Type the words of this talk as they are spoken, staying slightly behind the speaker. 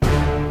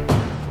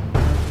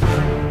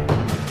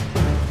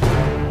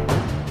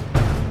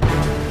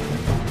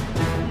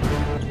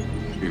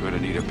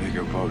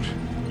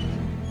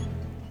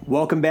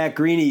Welcome back,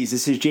 Greenies.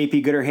 This is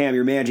JP Gooderham,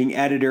 your managing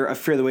editor of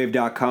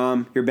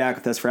FearTheWave.com. You're back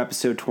with us for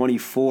episode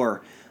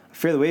 24 of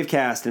Fear the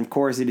Wavecast, and of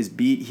course, it is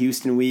Beat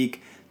Houston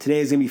Week. Today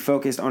is going to be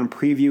focused on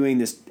previewing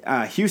this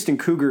Houston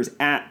Cougars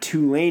at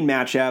Tulane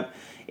matchup.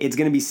 It's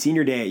going to be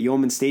senior day at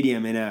Yulman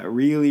Stadium in a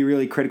really,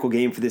 really critical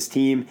game for this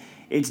team.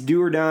 It's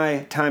do or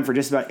die time for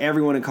just about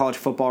everyone in college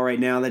football right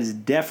now. That is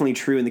definitely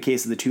true in the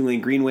case of the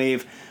Tulane Green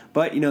Wave.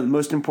 But, the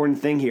most important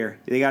thing here,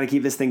 they got to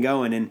keep this thing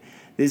going, and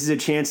this is a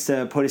chance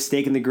to put a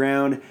stake in the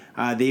ground.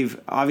 They've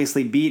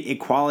obviously beat a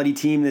quality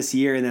team this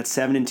year in that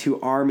 7-2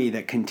 Army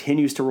that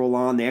continues to roll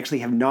on. They actually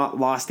have not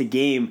lost a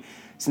game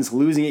since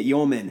losing at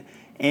Yulman.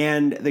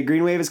 And the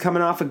Green Wave is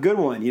coming off a good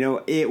one.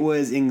 It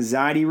was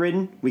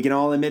anxiety-ridden. We can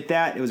all admit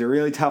that. It was a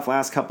really tough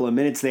last couple of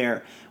minutes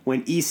there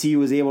when ECU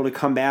was able to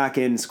come back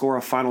and score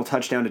a final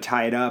touchdown to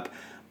tie it up.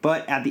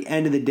 But at the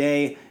end of the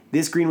day,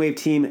 this Green Wave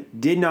team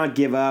did not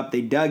give up. They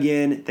dug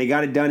in. They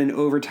got it done in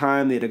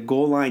overtime. They had a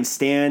goal line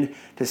stand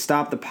to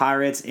stop the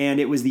Pirates, and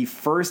it was the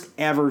first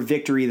ever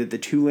victory that the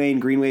Tulane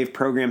Green Wave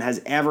program has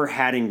ever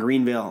had in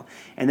Greenville,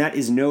 and that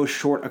is no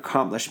short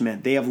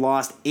accomplishment. They have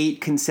lost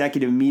 8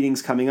 consecutive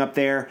meetings coming up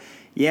there.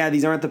 Yeah,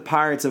 these aren't the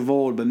Pirates of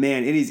old, but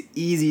man, it is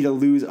easy to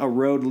lose a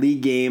road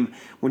league game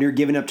when you're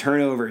giving up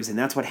turnovers, and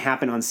that's what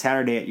happened on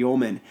Saturday at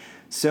Yulman,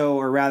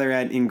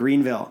 in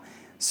Greenville.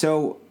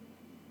 So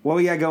what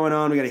we got going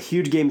on, we got a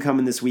huge game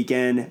coming this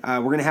weekend.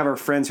 We're going to have our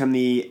friends from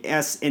the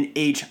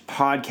S&H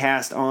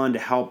podcast on to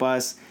help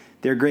us.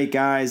 They're great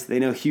guys. They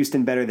know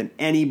Houston better than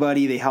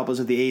anybody. They help us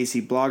with the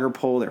AAC blogger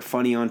poll. They're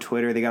funny on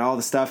Twitter. They got all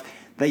the stuff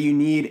that you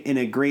need in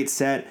a great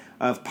set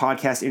of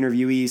podcast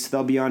interviewees. So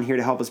they'll be on here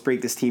to help us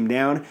break this team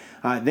down.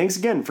 Thanks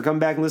again for coming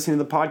back and listening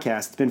to the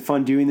podcast. It's been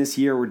fun doing this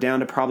year. We're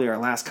down to probably our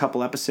last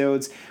couple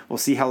episodes. We'll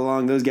see how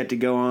long those get to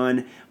go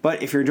on.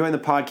 But if you're enjoying the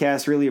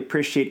podcast, really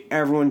appreciate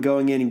everyone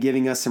going in and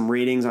giving us some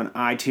ratings on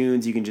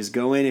iTunes. You can just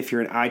go in if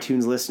you're an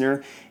iTunes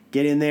listener.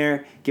 Get in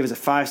there, give us a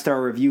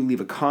 5-star review, leave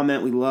a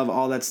comment. We love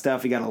all that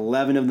stuff. We got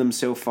 11 of them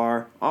so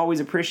far. Always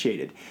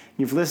appreciated.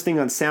 And if you're listening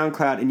on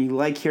SoundCloud and you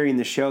like hearing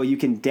the show, you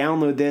can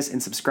download this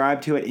and subscribe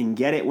to it and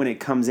get it when it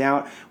comes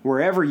out.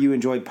 Wherever you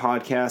enjoy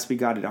podcasts, we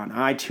got it on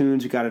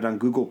iTunes, we got it on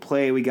Google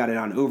Play, we got it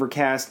on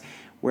Overcast.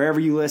 Wherever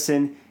you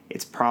listen,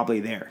 it's probably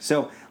there.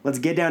 So let's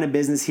get down to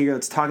business here.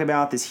 Let's talk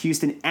about this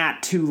Houston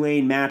at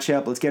Tulane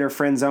matchup. Let's get our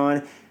friends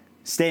on.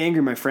 Stay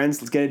angry, my friends.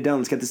 Let's get it done.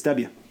 Let's get this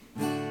W.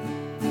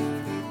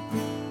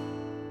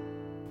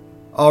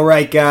 All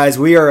right, guys,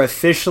 we are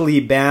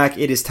officially back.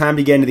 It is time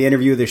to get into the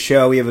interview of the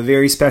show. We have a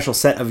very special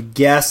set of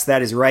guests.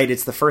 That is right.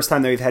 It's the first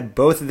time that we've had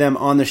both of them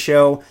on the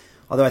show,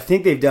 although I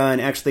think they've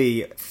done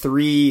actually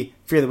 3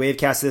 Fear the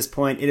Wavecast at this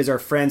point. It is our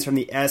friends from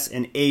the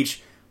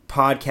S&H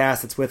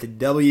podcast. It's with a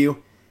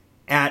W,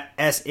 at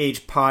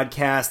SH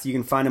Podcast. You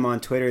can find them on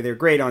Twitter. They're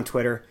great on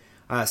Twitter.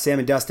 Sam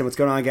and Dustin, what's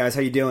going on, guys?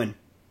 How you doing?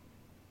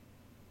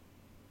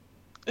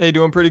 Hey,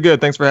 doing pretty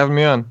good. Thanks for having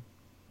me on.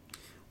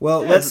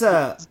 Well,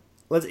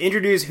 let's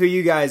introduce who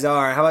you guys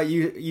are. How about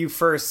you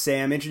first,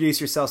 Sam? Introduce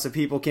yourself so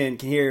people can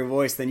hear your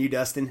voice. Then you,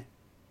 Dustin.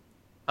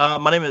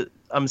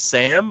 I'm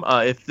Sam.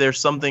 If there's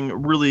something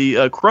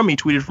really crummy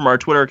tweeted from our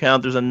Twitter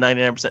account, there's a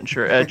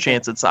 99%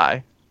 chance it's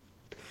I.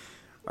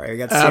 All right, we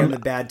got Sam the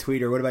bad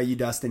tweeter. What about you,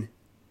 Dustin?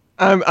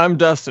 I'm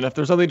Dustin. If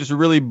there's something just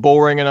really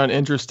boring and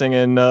uninteresting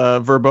and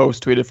verbose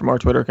tweeted from our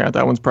Twitter account,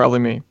 that one's probably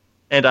me.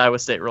 And Iowa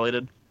State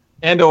related.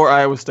 And/or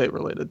Iowa State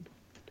related.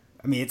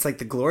 I mean, it's like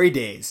the glory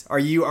days. Are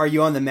you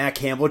on the Matt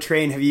Campbell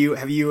train? Have you?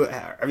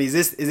 I mean, is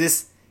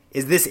this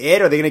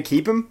it? Are they going to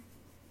keep him?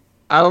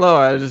 I don't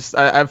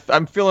know.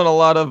 I'm feeling a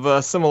lot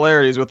of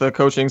similarities with the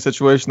coaching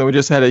situation that we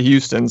just had at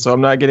Houston, so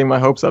I'm not getting my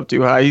hopes up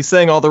too high. He's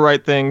saying all the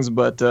right things,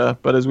 but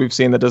as we've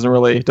seen, that doesn't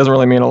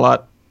really mean a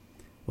lot.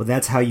 Well,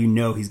 that's how you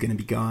know he's going to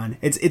be gone.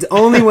 It's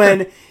only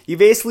when you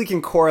basically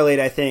can correlate,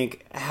 I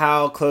think,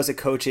 how close a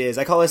coach is.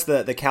 I call this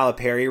the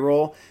Calipari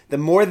rule. The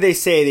more they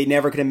say they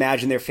never could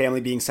imagine their family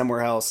being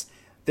somewhere else,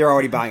 they're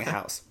already buying a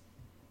house.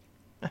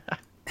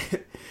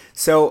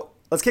 So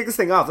let's kick this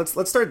thing off.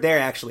 Let's start there,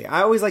 actually.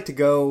 I always like to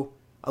go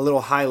a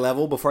little high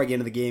level before I get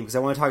into the game because I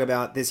want to talk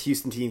about this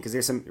Houston team because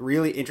there's some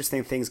really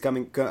interesting things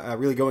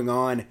really going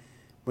on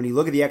when you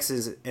look at the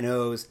X's and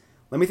O's.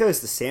 Let me throw this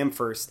to Sam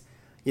first.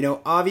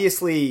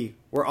 Obviously,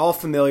 we're all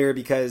familiar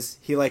because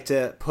he liked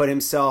to put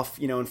himself,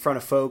 in front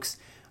of folks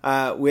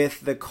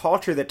with the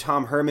culture that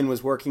Tom Herman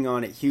was working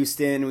on at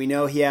Houston. We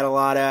know he had a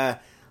lot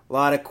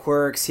of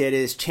quirks. He had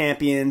his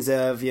champions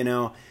of,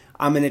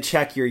 I'm going to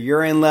check your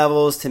urine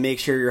levels to make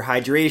sure your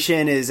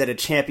hydration is at a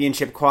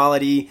championship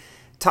quality.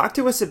 Talk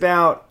to us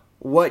about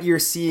what you're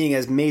seeing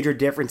as major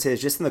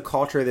differences just in the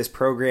culture of this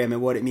program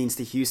and what it means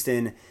to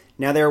Houston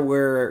now that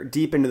we're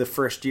deep into the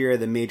first year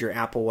of the Major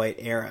Applewhite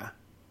era.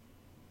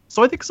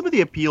 So I think some of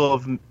the appeal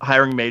of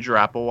hiring Major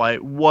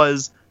Applewhite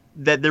was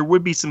that there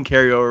would be some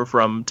carryover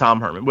from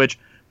Tom Herman, which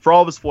for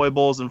all of his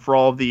foibles and for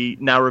all of the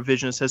now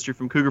revisionist history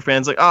from Cougar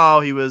fans, like, oh,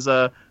 he was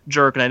a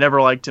jerk and I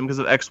never liked him because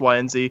of X, Y,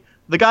 and Z.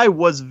 The guy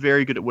was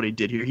very good at what he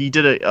did here. He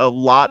did a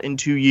lot in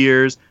 2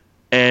 years,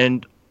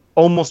 and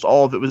almost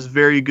all of it was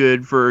very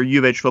good for U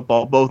of H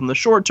football, both in the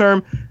short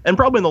term and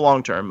probably in the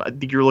long term. I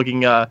think you're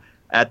looking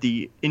at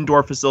the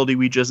indoor facility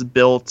we just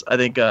built, I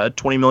think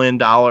 $20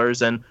 million.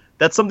 And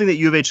that's something that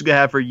U of H is going to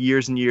have for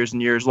years and years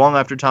and years, long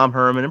after Tom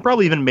Herman and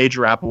probably even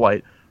Major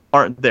Applewhite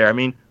aren't there. I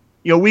mean,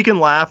 we can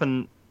laugh,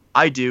 and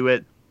I do,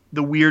 at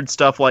the weird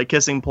stuff like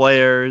kissing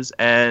players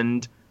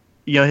and,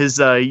 his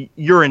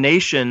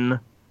urination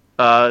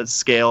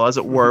scale, as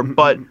it were.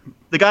 But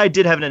the guy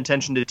did have an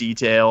attention to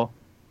detail.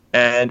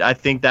 And I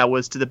think that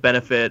was to the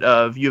benefit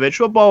of U of H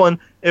football. And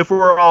if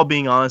we're all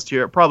being honest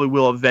here, it probably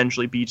will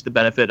eventually be to the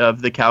benefit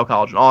of the Cal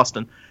College in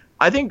Austin.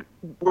 I think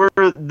where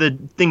the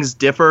things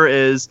differ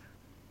is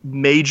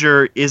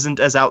Major isn't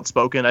as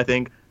outspoken. I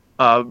think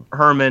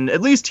Herman,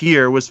 at least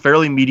here, was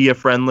fairly media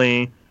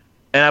friendly.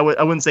 And I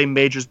wouldn't say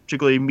Major's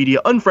particularly media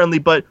unfriendly,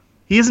 but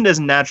he isn't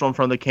as natural in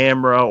front of the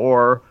camera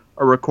or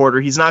a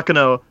recorder. He's not going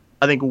to,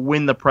 I think,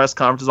 win the press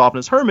conference as often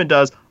as Herman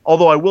does.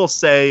 Although I will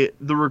say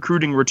the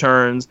recruiting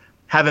returns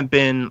haven't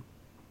been,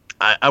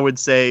 I would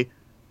say,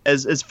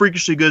 as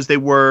freakishly good as they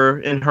were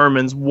in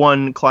Herman's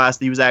one class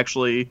that he was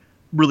actually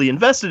really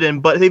invested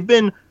in, but they've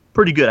been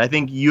pretty good. I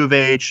think U of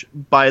H,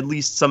 by at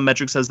least some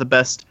metrics, has the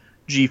best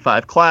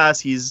G5 class.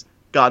 He's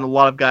gotten a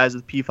lot of guys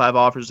with P5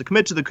 offers to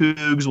commit to the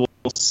Cougs. We'll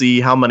see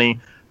how many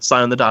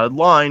sign on the dotted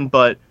line,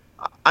 but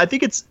I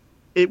think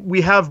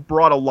we have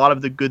brought a lot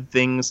of the good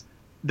things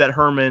that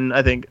Herman,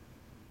 I think,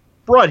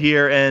 brought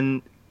here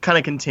and kind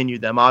of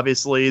continued them.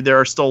 Obviously, there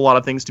are still a lot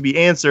of things to be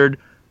answered,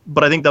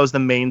 but I think that was the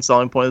main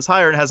selling point of this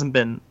hire. It hasn't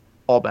been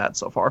all bad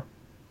so far.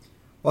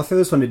 Well, I'll throw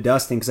this one to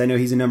Dustin because I know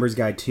he's a numbers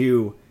guy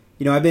too.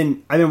 I've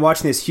been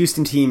watching this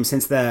Houston team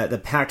since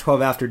the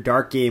Pac-12 After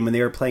Dark game when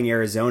they were playing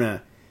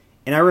Arizona,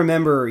 and I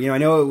remember, I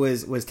know it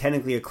was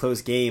technically a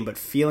close game, but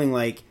feeling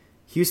like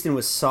Houston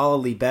was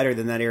solidly better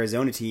than that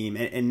Arizona team,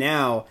 and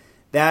now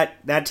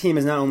that team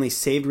has not only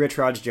saved Rich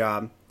Rod's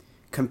job,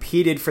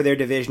 competed for their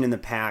division in the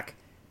Pac,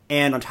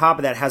 and on top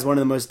of that has one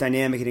of the most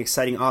dynamic and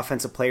exciting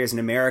offensive players in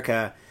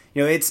America.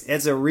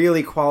 It's a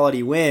really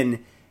quality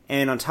win.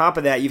 And on top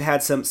of that, you've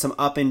had some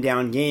up and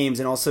down games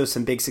and also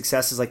some big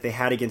successes like they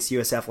had against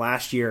USF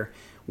last year.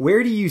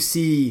 Where do you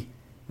see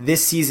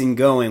this season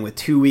going with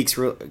 2 weeks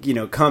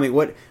coming?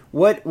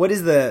 What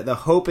is the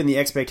hope and the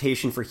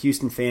expectation for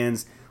Houston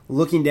fans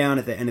looking down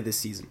at the end of this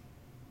season?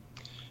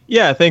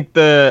 Yeah, I think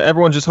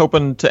everyone's just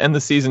hoping to end the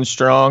season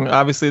strong.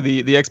 Obviously,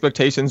 the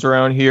expectations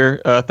around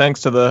here,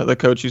 thanks to the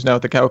coach who's now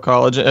at the Cal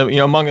College,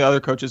 among the other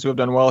coaches who have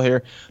done well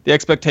here, the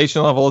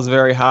expectation level is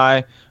very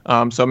high.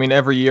 So,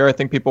 every year I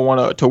think people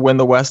want to win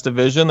the West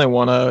Division. They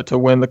want to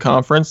win the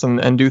conference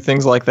and do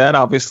things like that.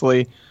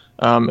 Obviously,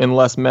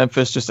 unless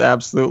Memphis just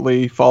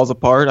absolutely falls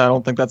apart, I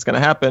don't think that's going to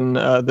happen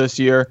this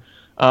year.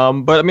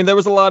 But there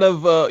was a lot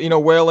of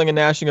wailing and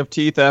gnashing of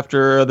teeth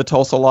after the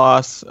Tulsa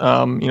loss,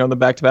 the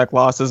back-to-back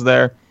losses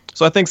there.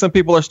 So I think some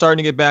people are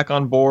starting to get back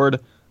on board.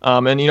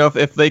 And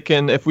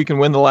if we can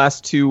win the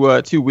last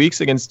 2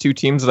 weeks against two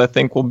teams that I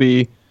think will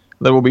be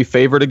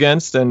favored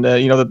against, and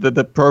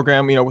the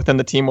program within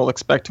the team will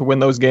expect to win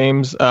those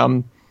games.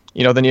 Then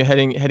you're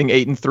heading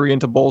 8-3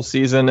 into bowl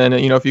season, and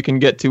if you can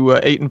get to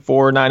 8-4,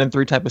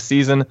 9-3 type of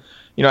season,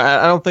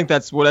 I don't think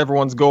that's what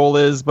everyone's goal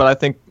is, but I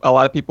think a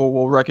lot of people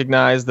will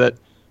recognize that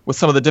with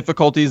some of the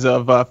difficulties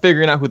of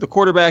figuring out who the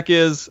quarterback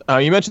is.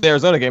 You mentioned the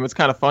Arizona game. It's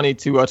kind of funny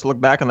to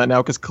look back on that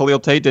now because Khalil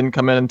Tate didn't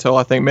come in until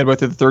I think midway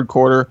through the third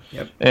quarter.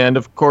 Yep. And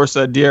of course,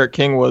 De'Aaron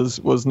King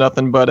was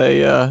nothing but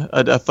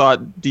a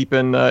thought deep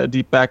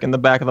back in the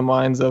back of the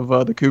minds of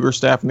the Cougar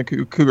staff and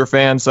the Cougar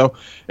fans. So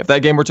if that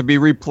game were to be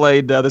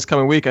replayed this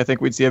coming week, I think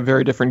we'd see a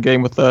very different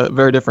game with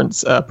very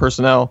different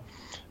personnel.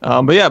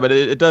 But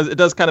it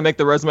does kind of make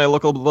the resume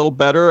look a little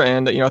better,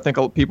 and I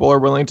think people are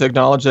willing to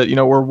acknowledge that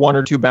we're 1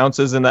 or 2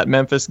 bounces in that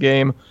Memphis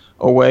game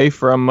away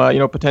from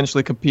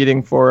potentially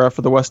competing for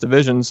the West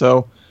Division.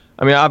 So,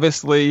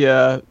 obviously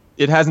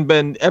it hasn't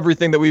been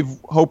everything that we've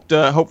hoped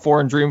for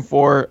and dreamed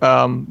for,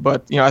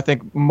 but I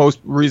think most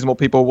reasonable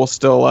people will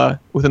still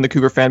within the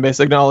Cougar fan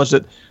base acknowledge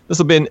that this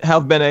will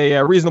have been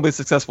a reasonably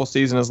successful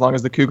season as long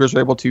as the Cougars are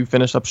able to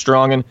finish up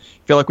strong and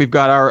feel like we've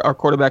got our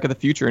quarterback of the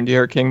future in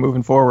De'Aaron King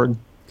moving forward.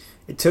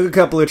 It took a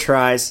couple of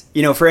tries.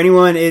 For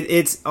anyone,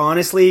 it's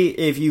honestly,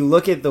 if you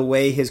look at the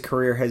way his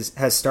career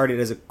has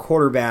started as a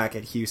quarterback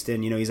at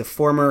Houston, he's a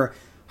former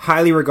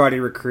highly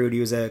regarded recruit.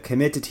 He was a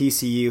commit to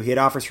TCU. He had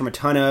offers from a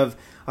ton of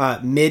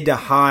mid to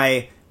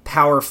high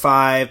Power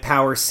 5,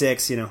 Power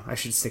 6. I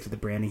should stick to the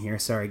branding here.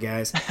 Sorry,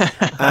 guys.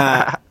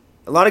 A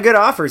lot of good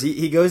offers.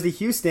 He goes to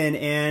Houston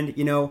and,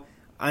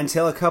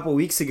 until a couple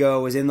weeks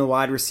ago was in the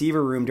wide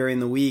receiver room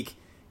during the week,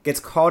 gets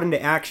called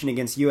into action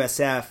against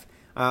USF.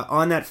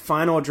 On that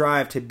final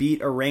drive to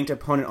beat a ranked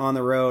opponent on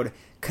the road,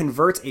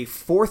 converts a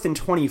 4th and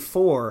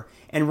 24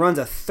 and runs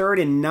a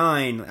 3rd and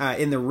 9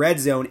 in the red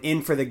zone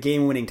in for the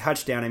game-winning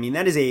touchdown.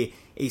 That is a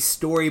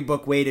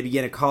storybook way to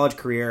begin a college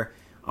career.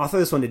 I'll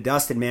throw this one to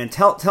Dustin, man.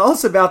 Tell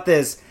us about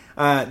this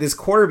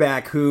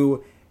quarterback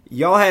who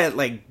y'all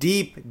had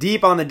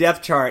deep on the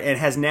depth chart and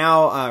has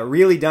now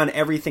really done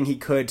everything he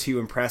could to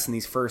impress in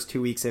these first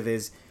 2 weeks of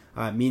his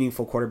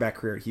meaningful quarterback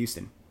career at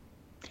Houston.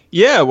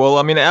 Yeah, well,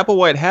 I mean,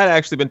 Applewhite had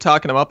actually been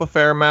talking him up a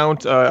fair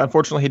amount.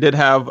 Unfortunately, he did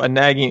have a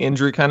nagging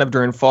injury kind of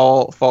during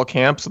fall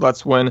camp, so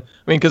that's when, I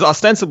mean, because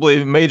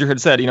ostensibly Major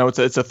had said,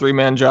 it's a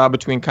three-man job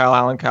between Kyle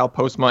Allen, Kyle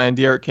Postma, and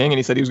D'Eriq King, and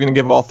he said he was going to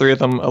give all three of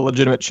them a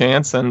legitimate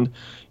chance, and,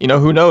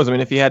 who knows? I mean,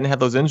 if he hadn't had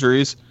those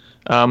injuries,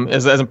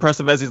 as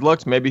impressive as he's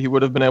looked, maybe he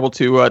would have been able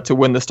to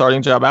win the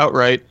starting job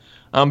outright.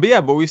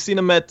 But we've seen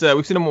him at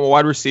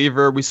wide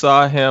receiver. We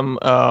saw him,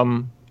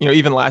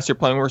 even last year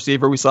playing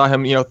receiver, we saw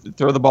him,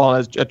 throw the ball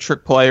in a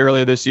trick play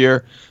earlier this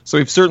year. So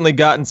we've certainly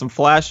gotten some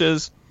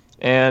flashes,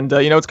 and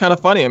it's kind of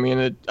funny. I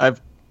mean,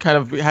 I've kind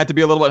of had to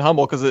be a little bit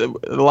humble because a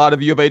lot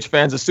of U of H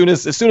fans, as soon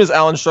as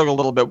Allen struggled a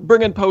little bit,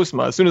 bring in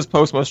Postma. As soon as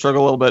Postma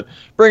struggled a little bit,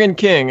 bring in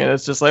King, and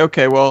it's just like,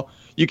 okay, well,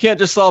 you can't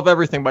just solve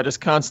everything by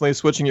just constantly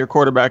switching your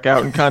quarterback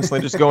out and constantly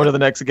just going to the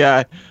next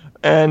guy.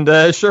 And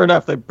sure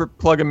enough, they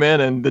plug him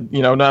in, and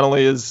not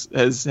only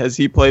has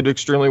he played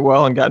extremely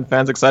well and gotten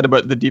fans excited,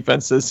 but the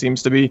defense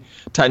seems to be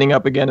tightening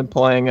up again and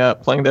playing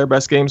their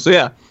best game. So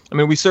yeah, I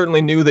mean, we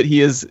certainly knew that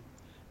he is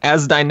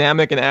as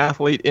dynamic an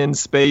athlete in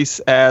space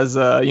as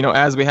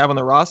as we have on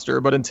the roster.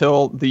 But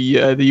until the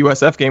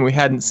USF game, we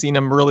hadn't seen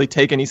him really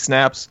take any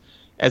snaps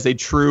as a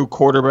true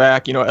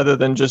quarterback, other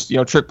than just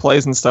trick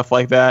plays and stuff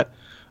like that.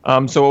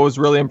 So what was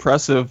really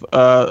impressive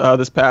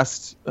this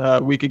past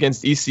week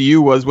against ECU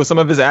was some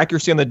of his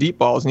accuracy on the deep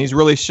balls, and he's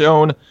really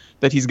shown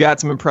that he's got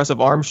some impressive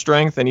arm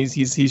strength, and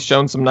he's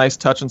shown some nice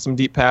touch and some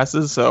deep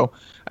passes. So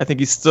I think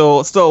he's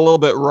still a little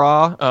bit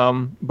raw,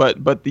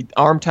 but the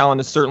arm talent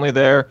is certainly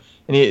there,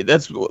 and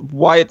that's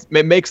why it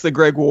makes the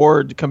Greg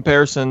Ward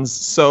comparisons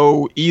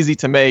so easy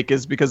to make,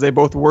 is because they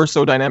both were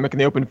so dynamic in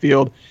the open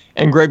field,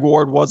 and Greg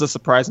Ward was a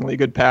surprisingly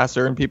good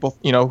passer, and people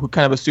who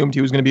kind of assumed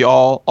he was going to be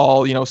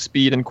all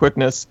speed and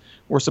quickness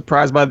were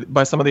surprised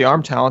by some of the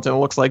arm talent, and it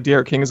looks like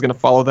D'Eriq King is going to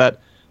follow that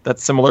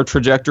similar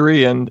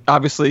trajectory. And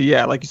obviously,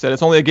 yeah, like you said,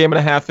 it's only a game and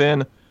a half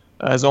in.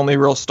 His only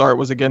real start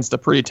was against a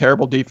pretty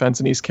terrible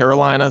defense in East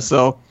Carolina,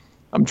 so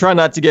I'm trying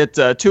not to get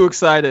too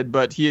excited,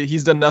 but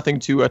he's done nothing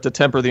to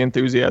temper the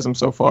enthusiasm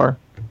so far.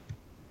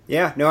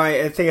 Yeah, no,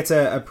 I think it's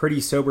a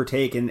pretty sober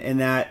take, in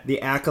that the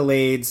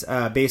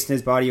accolades based on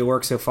his body of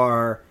work so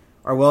far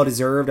are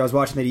well-deserved. I was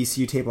watching that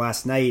ECU tape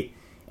last night,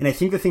 and I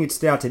think the thing that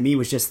stood out to me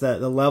was just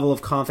the level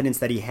of confidence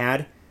that he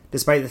had,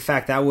 despite the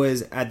fact that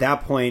was, at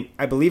that point,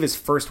 I believe his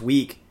first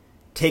week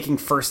taking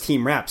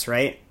first-team reps,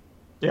 right?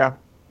 Yeah,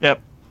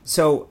 yep.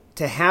 So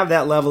to have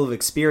that level of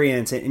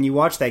experience, and you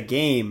watch that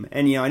game,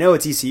 and I know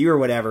it's ECU or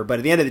whatever, but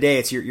at the end of the day,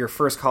 it's your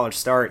first college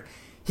start.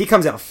 He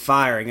comes out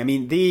firing. I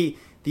mean, the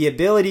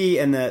ability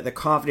and the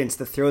confidence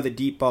to throw the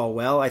deep ball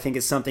well, I think,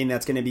 is something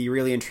that's going to be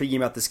really intriguing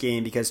about this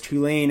game, because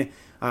Tulane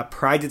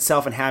prides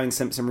itself on having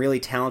some really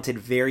talented,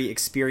 very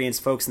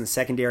experienced folks in the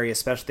secondary,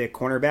 especially at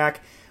cornerback.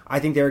 I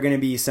think there are going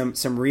to be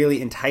some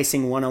really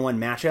enticing one-on-one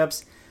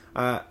matchups.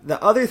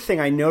 The other thing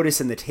I noticed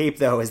in the tape,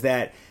 though, is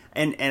that,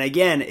 and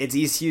again, it's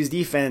ECU's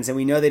defense, and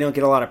we know they don't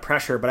get a lot of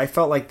pressure, but I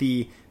felt like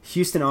the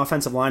Houston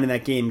offensive line in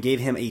that game gave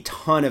him a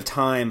ton of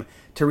time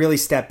to really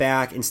step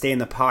back and stay in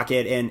the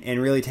pocket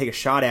and really take a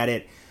shot at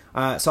it.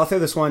 So I'll throw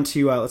this one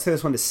to let's throw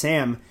this one to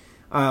Sam.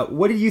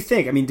 What do you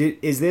think? I mean,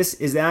 is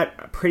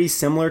that pretty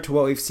similar to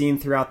what we've seen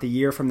throughout the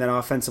year from that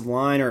offensive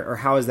line, or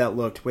how has that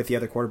looked with the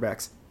other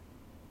quarterbacks?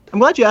 I'm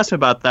glad you asked me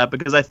about that,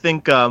 because I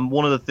think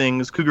one of the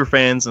things Cougar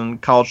fans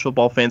and college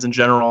football fans in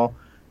general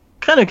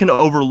kind of can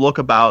overlook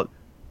about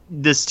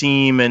this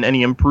team and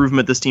any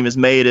improvement this team has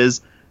made is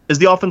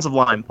the offensive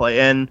line play.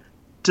 And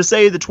to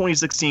say the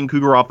 2016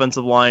 Cougar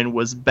offensive line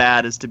was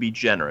bad is to be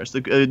generous.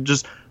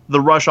 The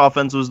rush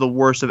offense was the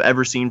worst I've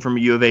ever seen from a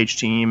U of H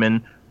team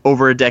in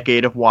over a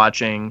decade of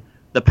watching.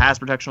 The pass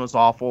protection was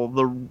awful.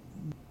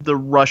 The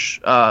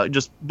rush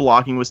just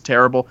blocking was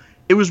terrible.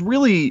 It was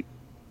really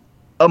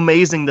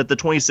amazing that the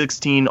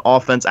 2016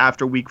 offense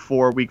after week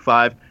 4, week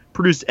 5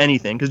 produced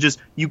anything, because just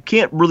you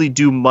can't really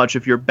do much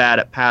if you're bad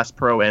at pass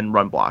pro and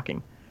run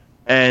blocking.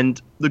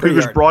 And the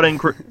Cougars brought in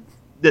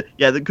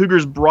the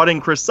Cougars brought in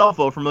Chris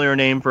Selfo, familiar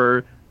name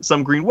for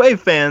some Green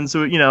Wave fans,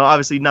 who,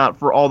 obviously not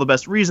for all the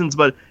best reasons,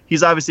 but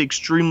he's obviously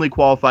extremely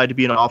qualified to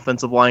be an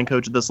offensive line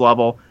coach at this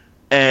level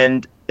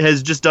and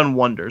has just done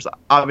wonders.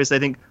 Obviously, I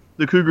think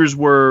the Cougars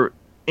were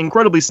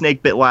incredibly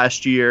snake bit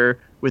last year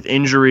with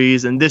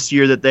injuries, and this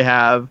year that they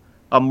have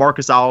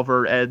Marcus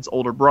Oliver, Ed's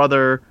older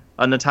brother,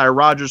 Natai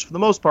Rogers for the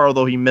most part,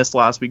 although he missed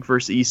last week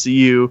versus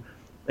ECU,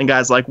 and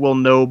guys like Will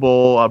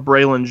Noble,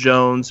 Braylon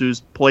Jones,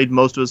 who's played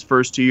most of his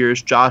first 2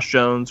 years, Josh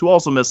Jones, who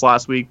also missed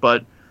last week,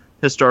 but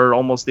has started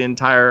almost the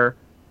entire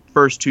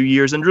first 2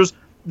 years, and just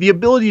the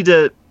ability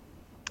to,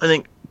 I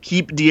think,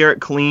 keep D'Eriq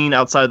clean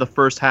outside of the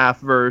first half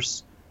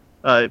versus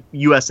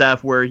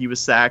USF, where he was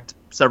sacked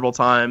several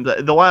times.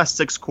 The last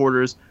 6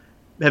 quarters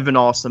have been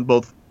awesome,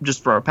 both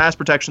just from a pass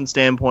protection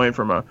standpoint,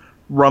 from a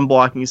run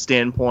blocking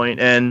standpoint,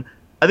 and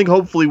I think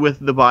hopefully with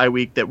the bye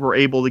week that we're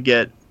able to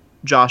get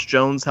Josh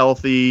Jones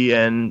healthy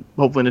and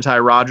hopefully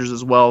Natai Rogers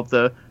as well at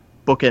the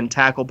bookend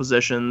tackle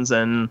positions.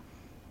 And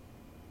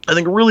I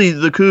think really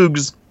the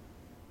Cougs,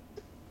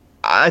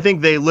 I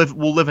think they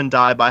will live and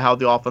die by how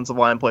the offensive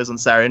line plays on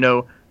Saturday. I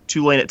know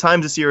Tulane at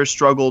times this year has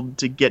struggled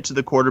to get to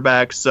the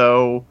quarterback.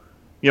 So,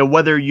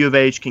 whether U of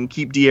H can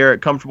keep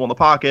D'Eriq comfortable in the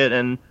pocket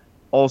and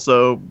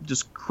also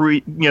just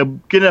create,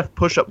 get enough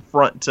push up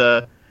front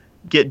to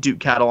get Duke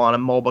Catalan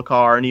and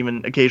Mulbacar and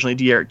even occasionally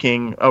D'Eriq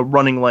King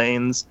running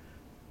lanes.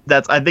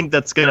 I think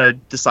that's going to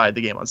decide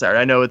the game on Saturday.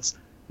 I know it's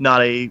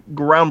not a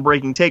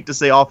groundbreaking take to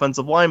say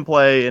offensive line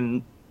play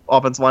and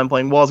offensive line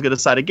playing well is going to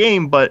decide a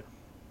game, but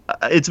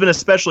it's been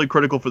especially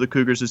critical for the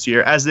Cougars this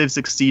year. As they've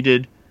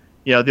succeeded,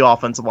 the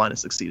offensive line has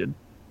succeeded.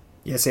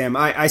 Yeah, Sam,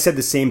 I said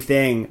the same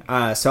thing.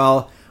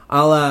 So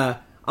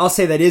I'll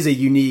say that is a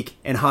unique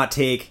and hot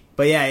take.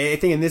 But yeah, I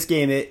think in this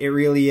game it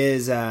really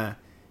is going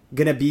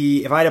to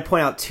be, if I had to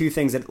point out two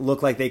things that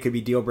look like they could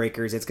be deal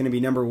breakers, it's going to be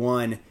number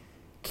one,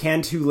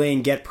 can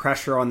Tulane get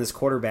pressure on this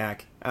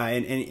quarterback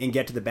and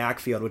get to the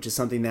backfield, which is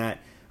something that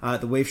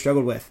the Wave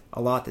struggled with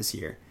a lot this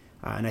year.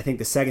 And I think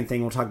the second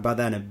thing, we'll talk about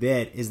that in a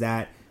bit, is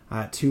that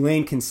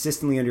Tulane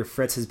consistently under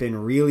Fritz has been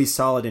really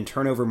solid in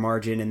turnover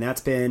margin, and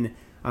that's been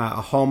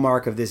a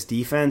hallmark of this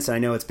defense. I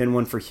know it's been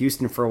one for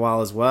Houston for a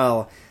while as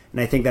well, and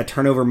I think that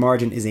turnover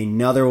margin is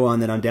another one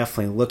that I'm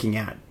definitely looking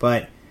at.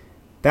 But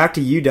back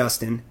to you,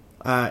 Dustin.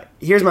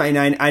 Here's my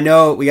nine. I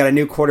know we got a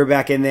new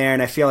quarterback in there,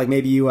 and I feel like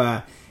maybe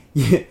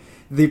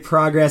the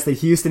progress that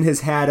Houston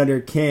has had under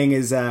King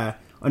is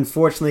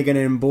unfortunately going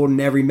to embolden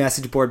every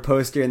message board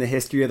poster in the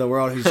history of the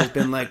world who's just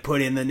been like,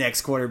 put in the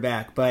next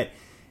quarterback. But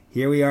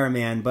here we are,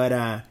 man.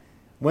 But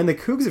when the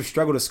Cougs have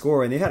struggled to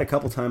score, and they've had a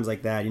couple times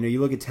like that,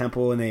 you look at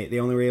Temple and they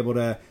only were able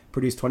to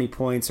produce 20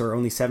 points or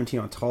only 17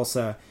 on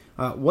Tulsa.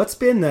 What's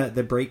been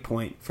the break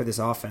point for this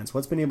offense?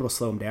 What's been able to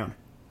slow them down?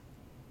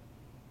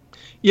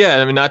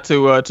 Yeah, I mean, not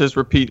to just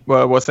repeat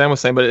what Sam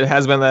was saying, but it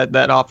has been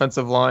that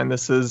offensive line.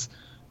 This is,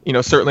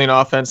 certainly an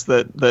offense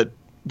that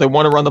they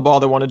want to run the ball.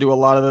 They want to do a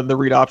lot of the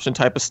read option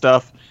type of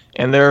stuff.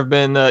 And there have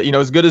been,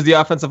 as good as the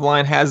offensive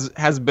line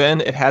has been,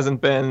 it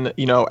hasn't been,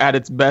 at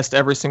its best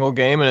every single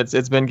game. And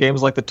it's been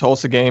games like the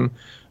Tulsa game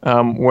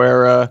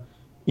where,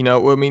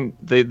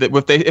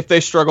 if they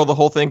struggle, the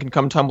whole thing can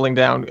come tumbling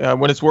down.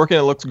 When it's working,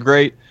 it looks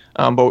great.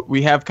 But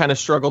we have kind of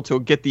struggled to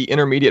get the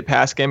intermediate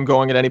pass game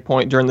going at any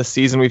point during the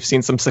season. We've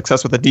seen some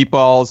success with the deep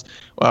balls.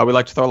 We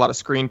like to throw a lot of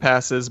screen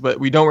passes, but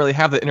we don't really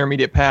have the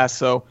intermediate pass.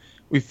 So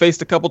we've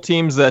faced a couple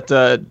teams that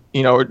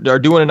are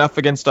doing enough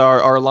against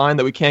our line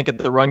that we can't get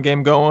the run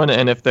game going.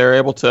 And if they're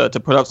able to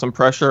put up some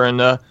pressure and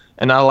not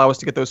allow us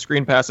to get those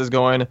screen passes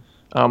going,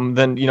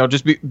 then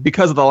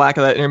because of the lack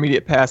of that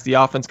intermediate pass, the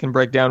offense can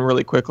break down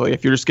really quickly.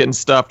 If you're just getting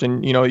stuffed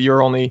and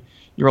your only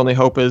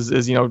hope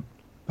is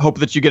hope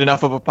that you get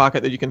enough of a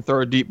pocket that you can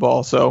throw a deep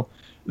ball. So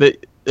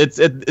it's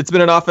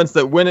been an offense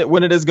that when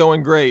it is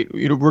going great,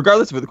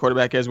 regardless of who the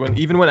quarterback is,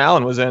 even when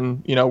Allen was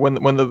in,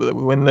 when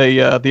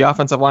the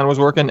offensive line was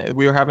working,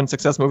 we were having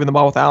success moving the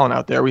ball with Allen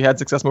out there. We had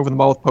success moving the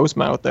ball with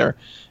Postma out there,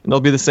 and it'll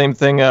be the same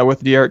thing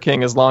with D'Eriq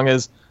King, as long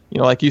as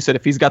like you said,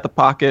 if he's got the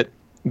pocket,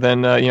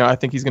 then I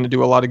think he's going to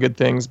do a lot of good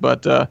things.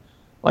 But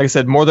like I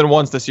said, more than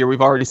once this year,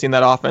 we've already seen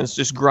that offense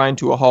just grind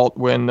to a halt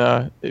when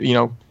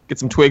get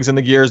some twigs in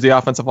the gears. The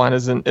offensive line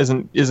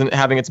isn't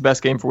having its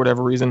best game for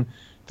whatever reason.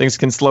 Things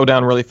can slow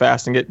down really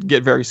fast and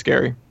get very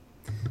scary.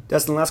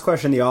 Dustin, last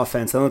question on the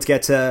offense. Then let's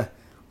get to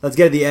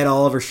the Ed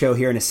Oliver show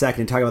here in a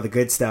second and talk about the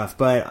good stuff.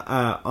 But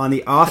on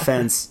the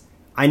offense,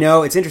 I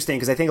know it's interesting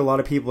because I think a lot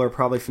of people are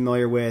probably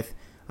familiar with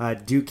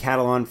Duke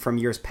Catalan from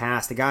years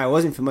past. The guy I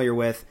wasn't familiar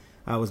with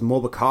was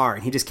Mulbacar,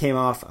 and he just came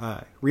off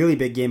a really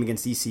big game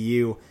against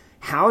ECU.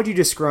 How would you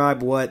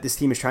describe what this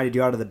team is trying to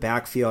do out of the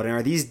backfield? And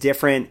are these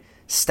different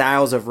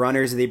styles of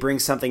runners? Do they bring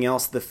something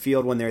else to the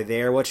field when they're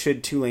there? What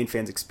should Tulane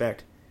fans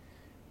expect?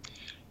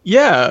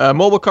 Yeah,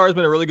 Mulbacar has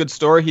been a really good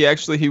story.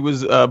 He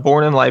was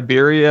born in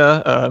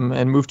Liberia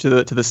and moved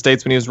to the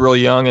States when he was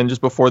really young, and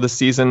just before the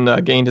season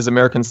gained his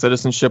American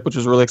citizenship, which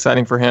was really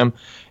exciting for him.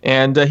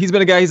 And he's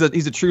been a guy. He's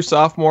a true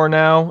sophomore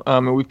now,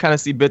 and we've kind of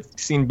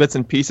seen bits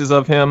and pieces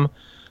of him.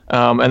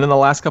 And then the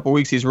last couple of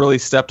weeks, he's really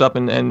stepped up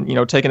and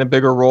taken a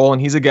bigger role.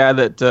 And he's a guy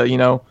that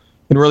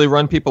can really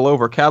run people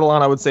over.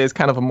 Catalan, I would say, is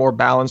kind of a more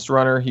balanced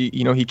runner. He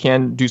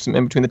can do some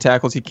in between the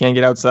tackles. He can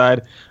get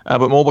outside. But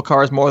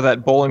Mulbacar is more of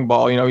that bowling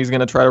ball. He's going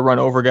to try to run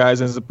over guys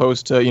as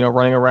opposed to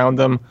running around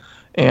them.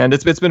 And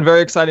it's been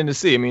very exciting to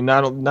see. I mean,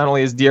 not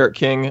only is D'Eriq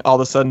King all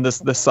of a sudden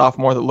this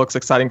sophomore that looks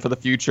exciting for the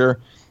future,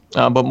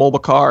 but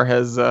Mulbacar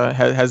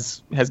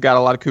has got a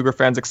lot of Cougar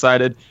fans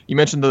excited. You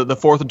mentioned the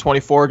 4th and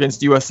 24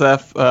 against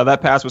USF. That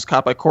pass was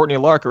caught by Courtney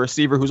Lark, a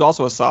receiver who's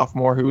also a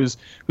sophomore, who's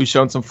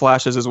shown some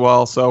flashes as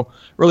well. So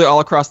really all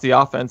across the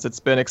offense,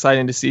 it's been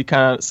exciting to see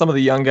kind of some of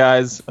the young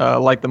guys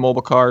like the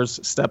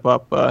Mulbacars step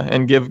up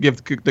and give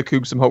the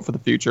Cougs some hope for the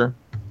future.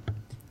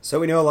 So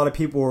we know a lot of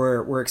people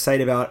were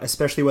excited about,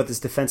 especially what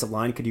this defensive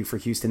line could do for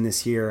Houston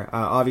this year.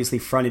 Obviously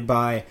fronted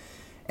by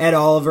Ed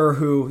Oliver,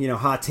 who,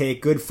 hot take,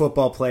 good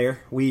football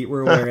player.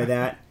 We're aware of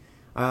that.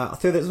 I'll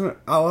throw this one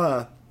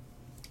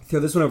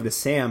over to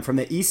Sam. From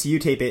the ECU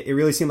tape, it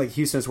really seemed like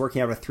Houston was working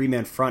out a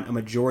 3-man front a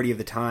majority of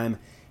the time.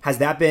 Has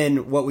that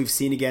been what we've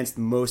seen against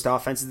most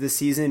offenses this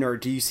season, or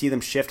do you see them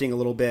shifting a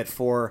little bit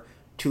for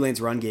Tulane's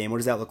run game? What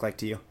does that look like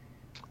to you?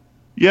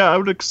 Yeah, I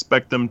would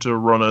expect them to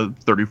run a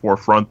 34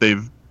 front.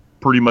 They've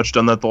pretty much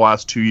done that the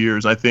last 2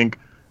 years. I think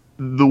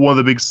one of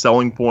the big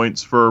selling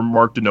points for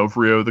Mark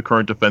D'Onofrio, the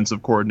current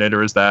defensive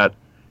coordinator, is that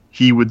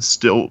he would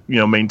still,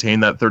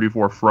 maintain that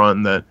 34 front,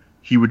 and that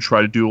he would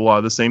try to do a lot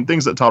of the same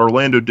things that Todd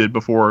Orlando did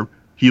before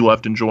he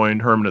left and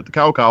joined Herman at the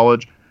Cal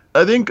College.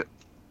 I think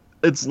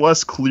it's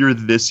less clear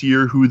this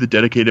year who the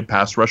dedicated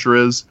pass rusher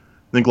is.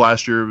 I think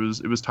last year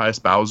it was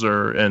Tyus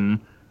Bowser, and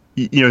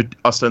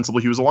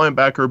ostensibly he was a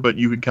linebacker, but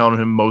you could count on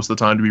him most of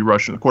the time to be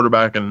rushing the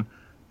quarterback and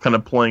kind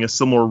of playing a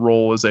similar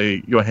role as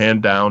a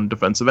hand down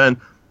defensive end.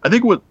 I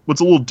think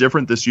what's a little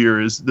different this year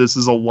is this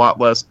is a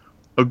lot less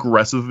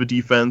aggressive of a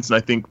defense, and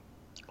I think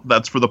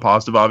that's for the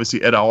positive.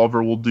 Obviously, Ed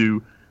Oliver will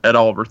do Ed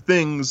Oliver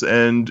things,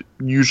 and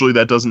usually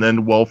that doesn't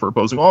end well for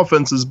opposing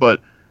offenses,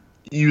 but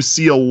you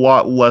see a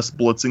lot less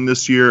blitzing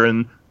this year,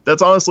 and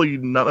that's honestly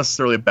not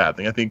necessarily a bad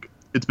thing. I think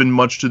it's been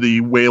much to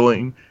the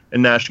wailing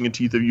and gnashing of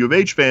teeth of U of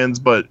H fans,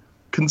 but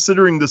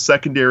considering the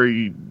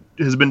secondary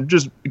has been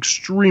just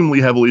extremely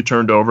heavily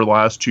turned over the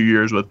last 2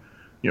 years with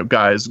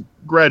guys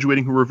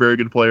graduating who were very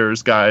good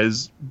players,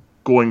 guys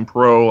going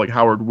pro like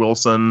Howard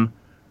Wilson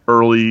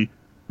early,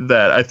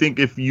 that I think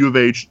if U of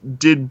H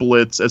did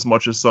blitz as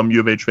much as some U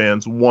of H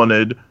fans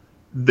wanted,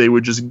 they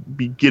would just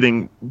be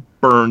getting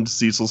burned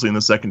ceaselessly in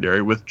the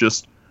secondary with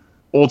just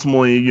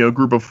ultimately, a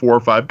group of 4 or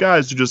 5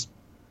 guys who just,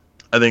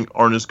 I think,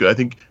 aren't as good. I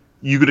think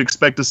you could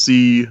expect to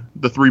see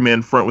the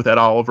 3-man front with Ed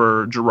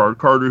Oliver, Gerard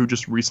Carter, who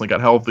just recently got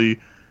healthy,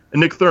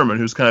 and Nick Thurman,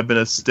 who's kind of been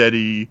a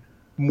steady,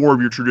 more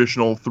of your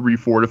traditional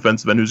 3-4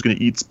 defensive end who's going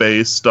to eat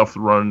space, stuff the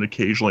run, and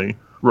occasionally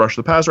rush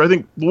the passer. I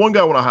think the one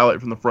guy I want to highlight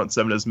from the front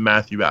 7 is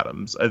Matthew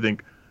Adams. I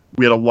think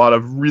we had a lot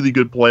of really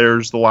good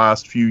players the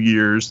last few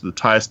years, the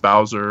Tyus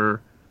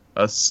Bowser,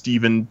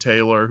 Stephen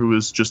Taylor, who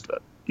was just,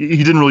 he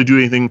didn't really do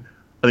anything,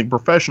 I think,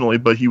 professionally,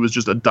 but he was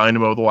just a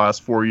dynamo the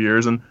last 4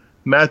 years. And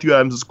Matthew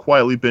Adams has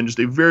quietly been just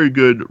a very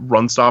good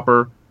run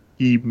stopper.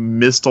 He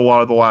missed a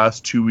lot of the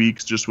last 2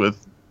 weeks just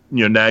with,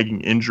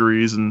 nagging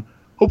injuries, and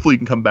hopefully he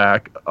can come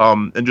back.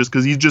 And just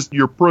because he's just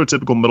your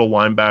prototypical middle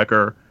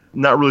linebacker,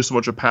 not really so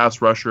much a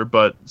pass rusher,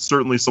 but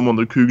certainly someone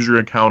the Cougs are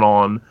going to count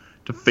on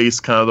to face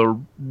kind of the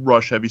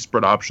rush heavy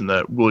spread option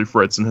that Willie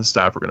Fritz and his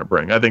staff are going to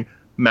bring. I think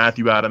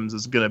Matthew Adams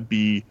is going to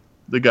be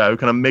the guy who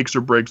kind of makes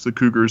or breaks the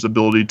Cougars'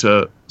 ability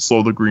to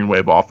slow the Green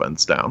Wave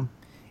offense down.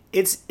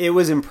 It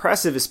was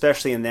impressive,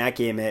 especially in that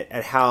game,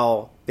 at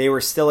how they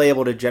were still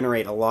able to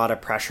generate a lot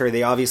of pressure.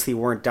 They obviously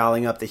weren't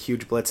dialing up the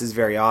huge blitzes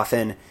very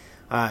often.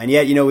 And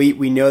yet,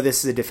 we know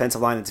this is a defensive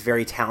line that's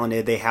very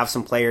talented. They have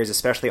some players,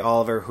 especially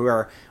Oliver, who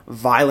are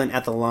violent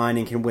at the line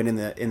and can win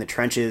in the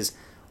trenches.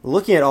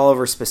 Looking at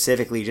Oliver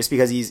specifically, just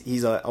because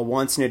he's a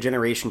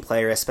once-in-a-generation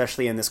player,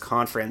 especially in this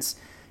conference,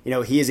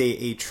 he is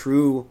a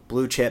true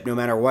blue chip no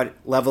matter what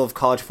level of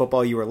college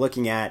football you are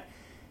looking at.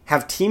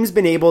 Have teams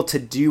been able to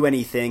do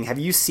anything? Have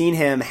you seen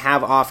him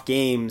have off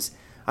games,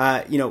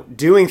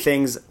 doing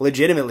things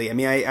legitimately? I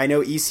mean, I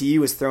know ECU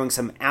was throwing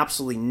some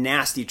absolutely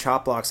nasty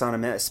chop blocks on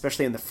him,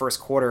 especially in the first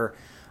quarter.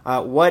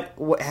 What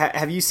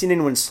have you seen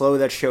anyone slow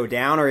that show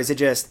down, or is it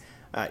just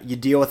you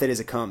deal with it as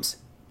it comes?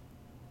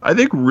 I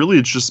think really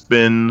it's just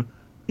been,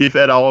 if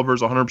Ed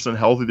Oliver's 100%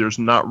 healthy, there's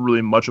not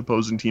really much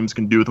opposing teams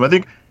can do with him. I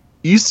think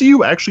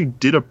ECU actually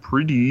did a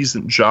pretty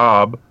decent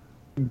job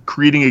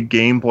creating a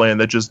game plan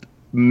that just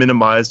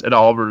minimized Ed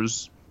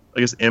Oliver's,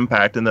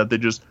 impact, and that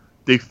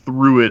they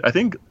threw it, I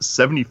think,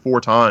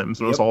 74 times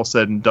when it was all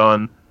said and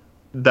done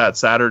that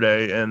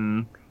Saturday.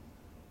 And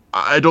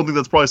I don't think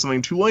that's probably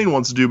something Tulane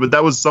wants to do, but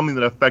that was something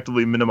that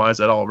effectively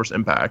minimized Ed Oliver's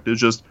impact. It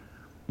just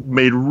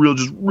made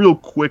real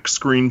quick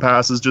screen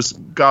passes, just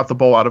got the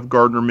ball out of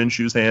Gardner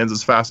Minshew's hands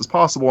as fast as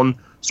possible, and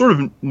sort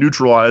of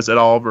neutralized Ed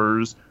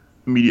Oliver's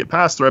immediate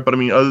pass threat. But I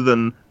mean, other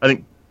than, I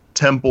think,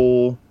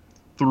 Temple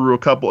threw a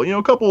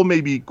couple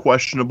maybe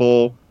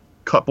questionable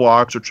cut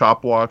blocks or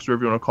chop blocks,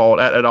 whatever you want to call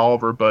it, at Ed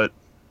Oliver, but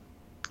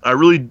I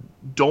really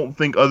don't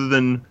think, other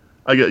than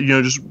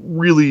just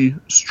really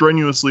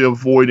strenuously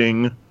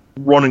avoiding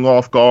running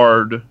off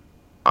guard,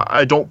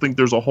 I don't think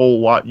there's a whole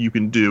lot you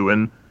can do.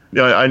 And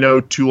I know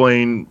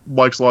Tulane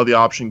likes a lot of the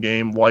option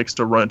game, likes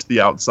to run it to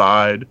the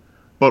outside,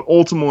 but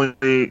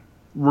ultimately,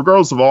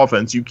 regardless of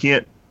offense, you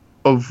can't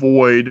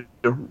avoid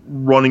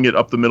running it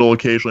up the middle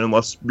occasionally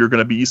unless you're going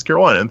to be East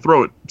Carolina and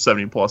throw it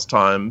 70 plus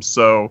times.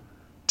 So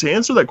to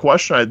answer that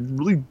question, I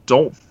really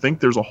don't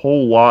think there's a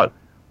whole lot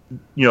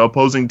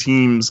opposing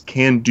teams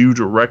can do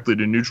directly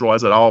to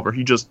neutralize that Oliver.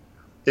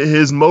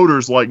 His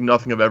motor's like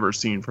nothing I've ever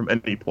seen from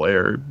any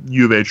player,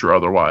 U of H or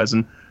otherwise.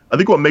 And I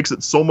think what makes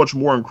it so much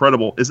more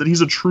incredible is that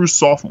he's a true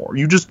sophomore.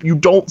 You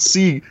don't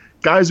see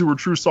guys who are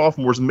true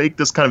sophomores make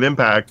this kind of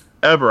impact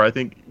ever. I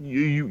think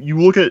you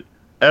look at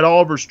Ed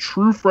Oliver's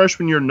true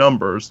freshman year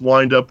numbers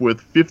lined up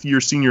with fifth-year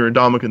senior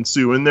Ndamukong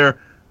Suh, and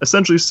they're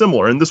essentially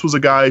similar. And this was a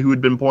guy who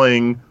had been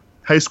playing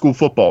high school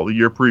football the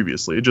year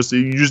previously.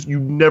 You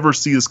never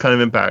see this kind of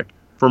impact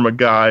from a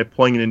guy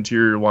playing an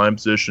interior line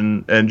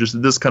position and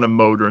just this kind of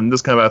motor and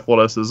this kind of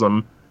athleticism.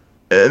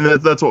 And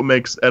that's what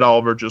makes Ed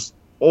Oliver just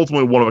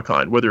ultimately one of a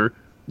kind. Whether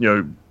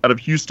out of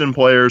Houston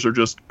players or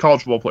just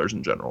college football players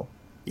in general.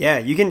 Yeah,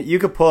 you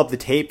could pull up the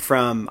tape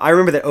from, I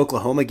remember that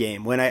Oklahoma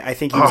game when I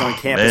think he was on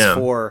campus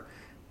for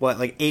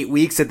like 8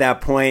 weeks at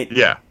that point.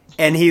 Yeah.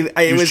 And he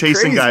was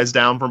chasing crazy. guys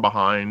down from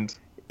behind.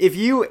 If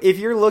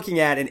you're looking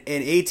at an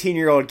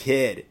 18-year-old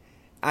kid,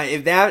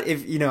 you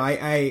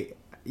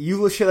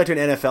show that to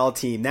an NFL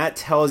team, that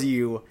tells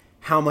you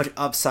how much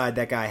upside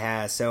that guy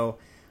has. So,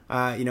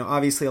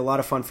 obviously a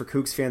lot of fun for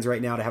Cougs fans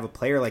right now to have a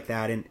player like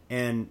that.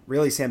 And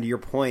really, Sam, to your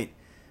point,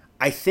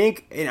 I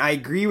think, and I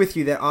agree with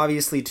you that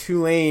obviously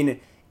Tulane,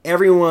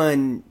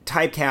 everyone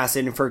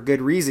typecasted, and for a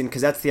good reason,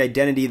 because that's the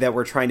identity that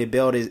we're trying to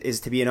build is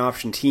to be an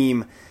option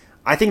team.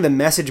 I think the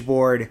message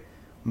board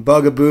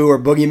bugaboo or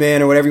boogeyman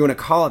or whatever you want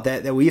to call it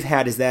that we've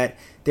had is that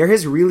there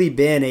has really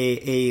been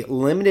a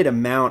limited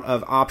amount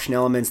of option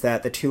elements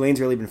that the Tulane's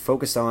really been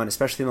focused on,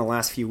 especially in the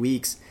last few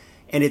weeks.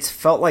 And it's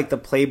felt like the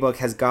playbook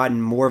has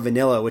gotten more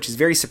vanilla, which is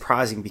very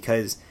surprising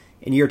because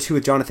in year 2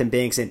 with Jonathan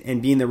Banks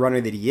and being the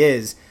runner that he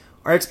is,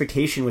 our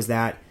expectation was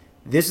that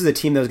this was a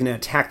team that was going to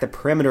attack the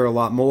perimeter a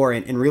lot more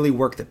and really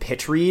work the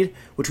pitch read,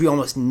 which we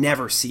almost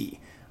never see.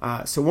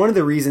 So one of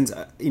the reasons,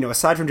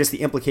 aside from just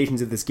the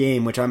implications of this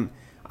game, which I'm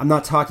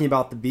not talking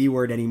about the B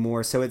word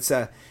anymore, so it's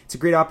a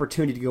great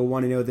opportunity to go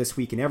 1-0 this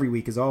week and every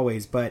week as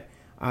always. But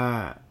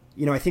I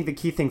think the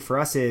key thing for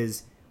us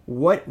is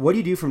what do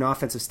you do from an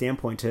offensive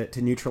standpoint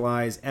to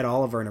neutralize Ed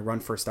Oliver in a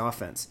run-first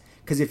offense?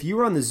 Because if you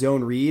run the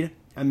zone read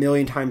a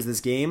million times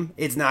this game,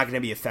 it's not going to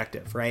be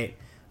effective, right?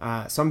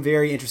 So I'm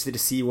very interested to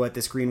see what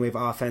this Green Wave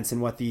offense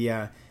and what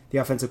the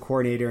offensive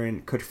coordinator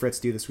and Coach Fritz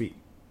do this week.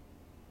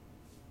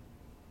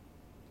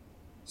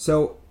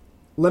 So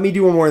let me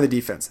do one more on the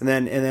defense, and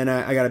then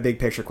I got a big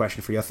picture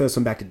question for you. I'll throw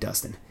some back to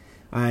Dustin.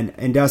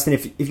 And Dustin,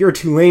 if you're a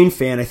Tulane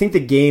fan, I think the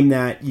game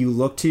that you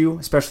look to,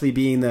 especially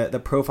being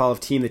the profile of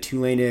team that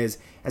Tulane is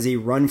as a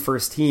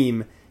run-first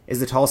team, is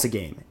the Tulsa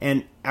game.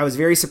 And I was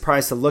very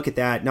surprised to look at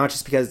that, not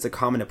just because it's a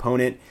common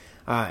opponent,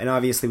 and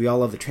obviously we all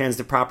love the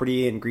transitive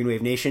property and Green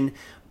Wave Nation,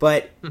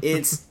 but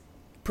it's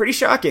pretty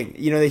shocking.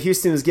 The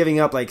Houston was giving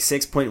up like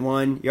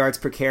 6.1 yards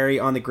per carry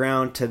on the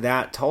ground to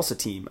that Tulsa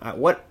team.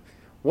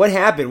 What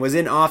happened? Was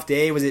it an off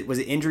day? Was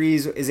it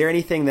injuries? Is there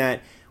anything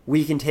that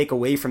we can take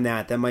away from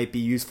that might be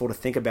useful to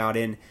think about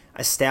in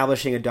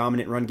establishing a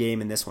dominant run game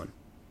in this one?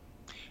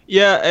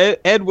 Yeah,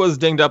 Ed was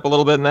dinged up a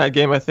little bit in that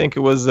game. I think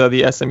it was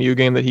the SMU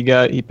game that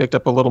he picked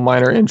up a little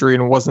minor injury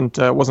and wasn't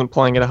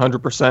playing at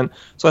 100%.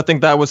 So I think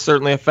that was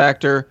certainly a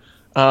factor.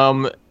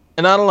 And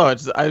I don't know.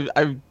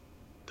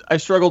 I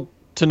struggled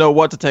to know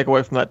what to take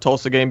away from that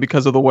Tulsa game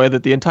because of the way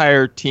that the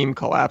entire team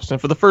collapsed.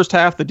 And for the first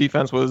half, the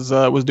defense was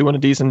doing a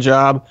decent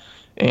job,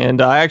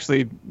 and I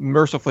actually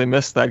mercifully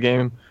missed that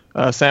game.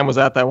 Sam was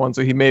at that one,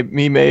 so he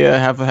may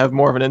have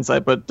more of an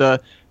insight. But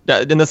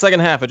in the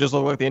second half, it just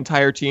looked like the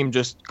entire team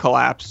just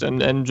collapsed,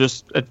 and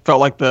just it felt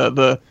like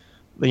the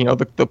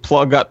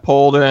plug got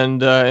pulled,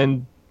 and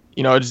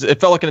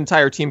it felt like an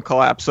entire team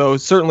collapsed. So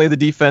certainly the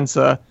defense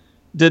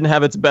didn't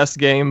have its best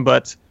game,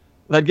 but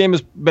that game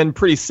has been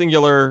pretty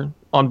singular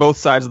on both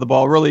sides of the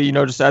ball. Really,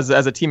 just as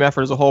a team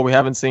effort as a whole, we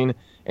haven't seen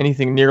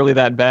anything nearly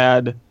that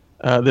bad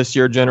this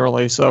year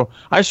generally. So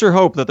I sure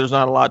hope that there's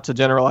not a lot to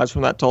generalize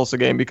from that Tulsa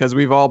game, because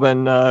we've all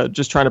been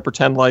just trying to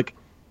pretend like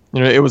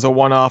it was a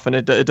one-off and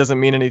it doesn't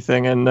mean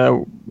anything. And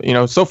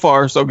so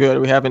far so good.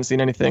 We haven't seen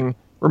anything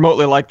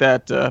remotely like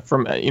that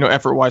from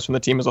effort-wise from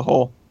the team as a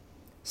whole.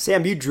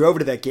 Sam, you drove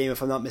to that game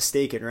if I'm not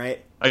mistaken,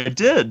 right? I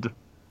did.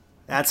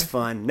 That's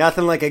fun.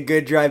 Nothing like a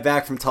good drive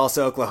back from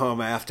Tulsa,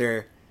 Oklahoma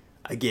after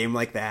a game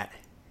like that.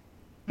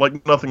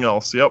 Like nothing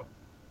else. Yep.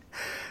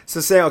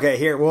 So Sam, okay,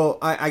 here. Well,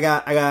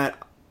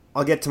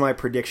 I'll get to my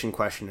prediction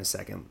question in a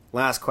second.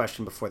 Last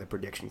question before the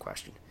prediction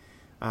question.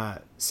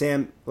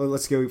 Sam,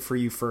 let's go for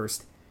you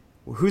first.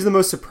 Who's the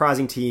most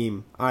surprising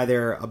team,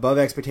 either above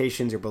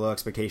expectations or below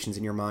expectations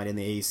in your mind in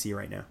the AAC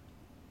right now?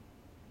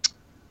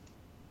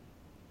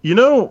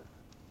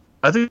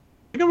 I think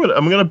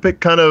I'm gonna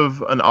pick kind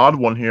of an odd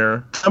one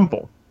here.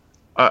 Temple.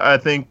 I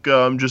think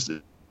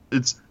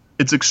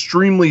it's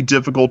extremely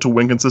difficult to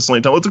win consistently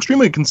at Temple. It's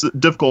extremely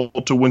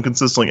difficult to win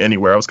consistently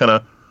anywhere. I was kind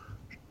of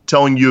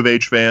telling U of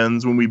H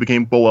fans when we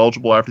became bowl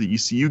eligible after the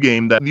ECU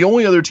game that the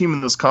only other team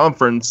in this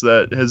conference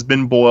that has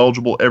been bowl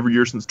eligible every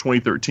year since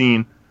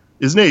 2013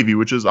 is Navy,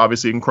 which is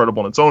obviously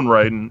incredible in its own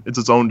right, and it's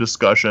its own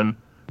discussion.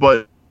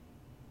 But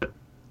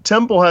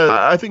Temple has,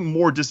 I think,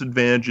 more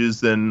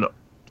disadvantages than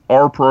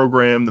our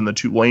program, than the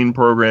Tulane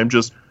program,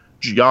 just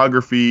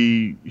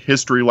geography,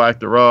 history lack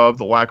thereof,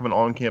 the lack of an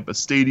on-campus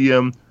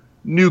stadium,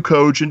 new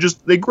coach, and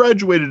just they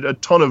graduated a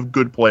ton of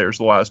good players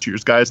the last 2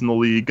 years, guys in the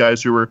league,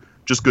 guys who were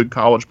just good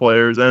college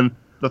players. And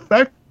the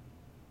fact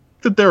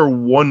that they're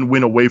one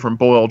win away from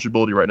bowl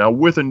eligibility right now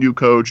with a new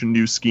coach and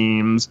new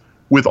schemes,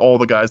 with all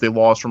the guys they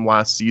lost from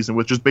last season,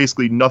 with just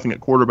basically nothing at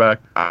quarterback,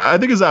 I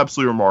think is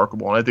absolutely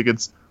remarkable. And I think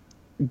it's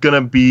going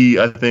to be,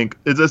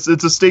 it's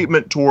a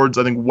statement towards,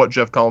 what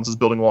Jeff Collins is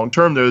building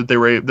long-term there,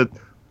 that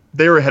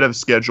they were ahead of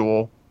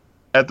schedule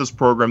at this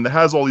program that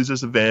has all these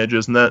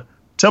disadvantages, and that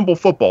Temple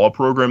football, a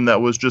program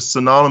that was just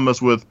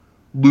synonymous with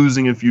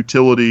losing and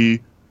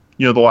futility,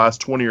 the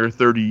last 20 or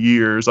 30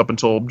 years up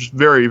until just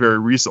very, very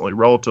recently,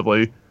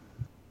 relatively,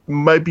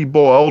 might be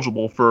bowl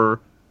eligible for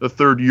the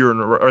third year in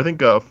a row. I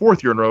think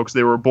fourth year in a row, because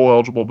they were bowl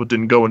eligible but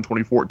didn't go in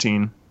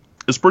 2014.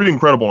 It's pretty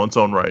incredible in its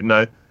own right, and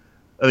I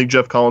think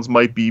Jeff Collins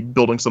might be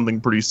building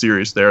something pretty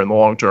serious there in the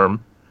long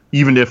term,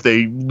 even if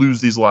they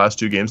lose these last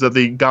two games. That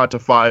they got to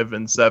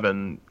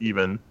 5-7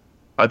 even,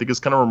 I think is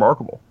kind of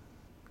remarkable.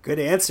 Good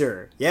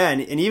answer. Yeah,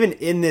 and even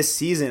in this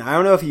season, I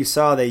don't know if you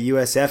saw the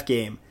USF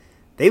game.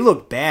 They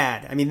look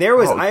bad. I mean, there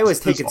was Iowa's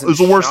taking some shots.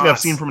 It was the worst thing I've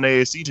seen from an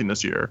AAC team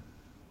this year.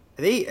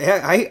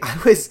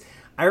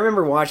 I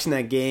remember watching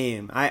that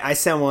game. I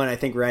sent one, I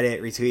think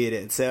Reddit retweeted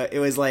it. So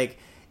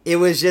it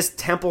was just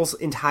Temple's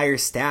entire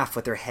staff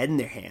with their head in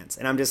their hands.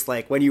 And I'm just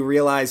like, when you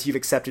realize you've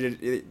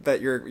accepted it,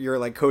 that your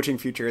like coaching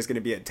future is going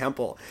to be at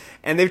Temple,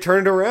 and they've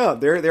turned it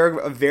around. They're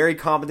a very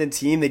competent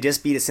team. They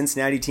just beat a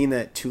Cincinnati team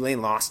that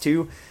Tulane lost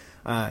to.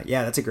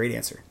 Yeah, that's a great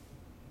answer.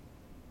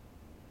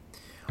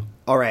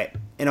 All right,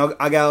 and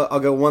I'll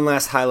go one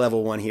last high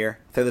level one here.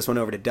 Throw this one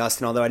over to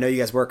Dustin, although I know you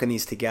guys work on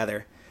these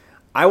together.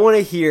 I want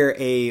to hear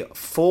a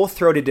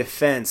full-throated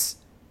defense,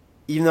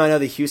 even though I know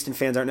the Houston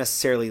fans aren't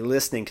necessarily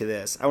listening to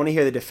this. I want to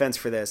hear the defense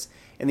for this.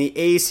 And the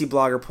AAC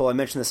blogger poll, I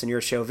mentioned this in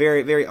your show,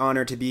 very, very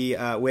honored to be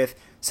with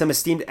some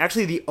esteemed,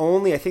 actually the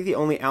only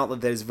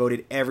outlet that is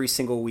voted every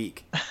single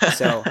week.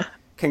 So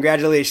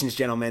congratulations,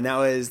 gentlemen. That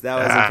was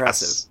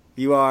impressive.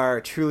 You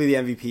are truly the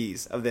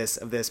MVPs of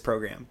this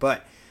program.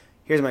 But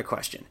here's my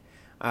question.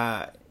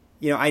 I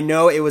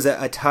know it was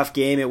a tough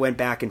game. It went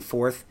back and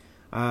forth.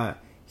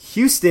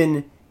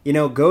 Houston,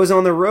 goes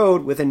on the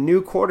road with a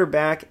new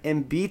quarterback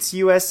and beats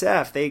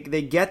USF. They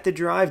get the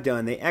drive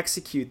done. They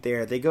execute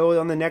there. They go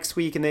on the next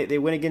week and they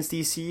win against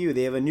ECU.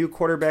 They have a new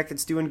quarterback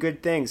that's doing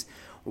good things.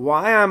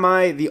 Why am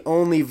I the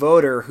only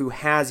voter who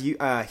has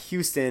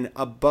Houston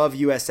above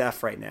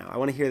USF right now? I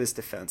want to hear this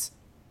defense.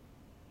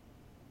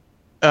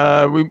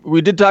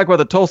 We did talk about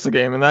the Tulsa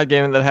game and that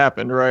game that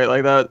happened, right?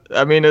 Like that.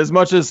 I mean, as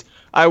much as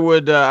I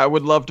would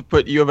love to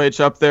put U of H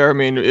up there. I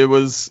mean, it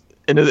was.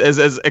 And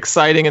as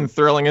exciting and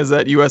thrilling as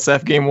that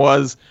USF game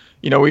was,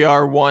 we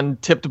are one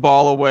tipped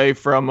ball away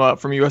from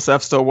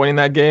USF still winning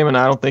that game, and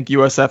I don't think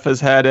USF has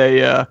had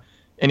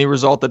any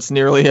result that's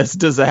nearly as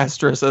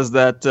disastrous as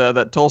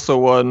that Tulsa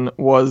one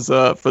was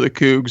for the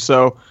Cougs.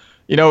 So,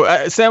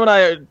 Sam and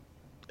I,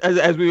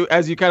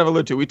 as you kind of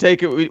allude to, we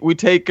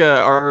take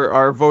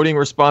our voting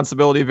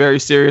responsibility very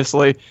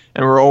seriously,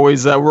 and we're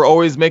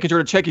always making sure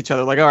to check each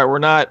other. Like, all right, we're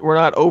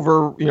not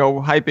over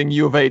hyping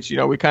U of H.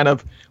 We kind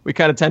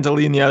of tend to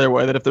lean the other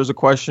way. That if there's a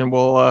question,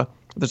 if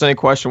there's any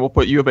question, we'll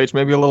put U of H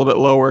maybe a little bit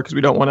lower because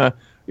we don't want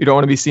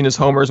to be seen as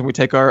homers, and we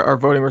take our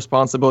voting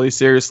responsibility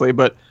seriously.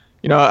 But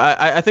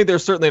I think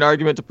there's certainly an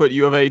argument to put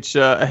U of H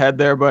ahead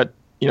there. But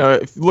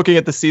if looking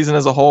at the season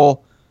as a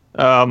whole.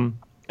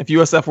 If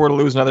USF were to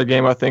lose another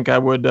game, I think I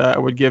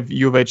would give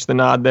U of H the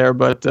nod there.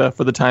 But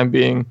for the time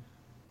being,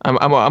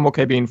 I'm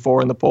okay being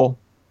 4 in the poll.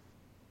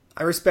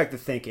 I respect the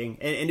thinking,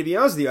 and to be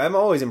honest with you, I'm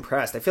always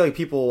impressed. I feel like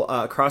people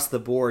across the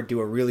board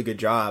do a really good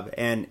job,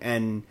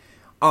 and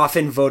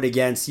often vote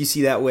against. You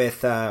see that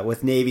with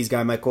Navy's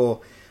guy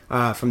Michael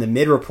from the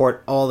Mid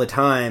Report all the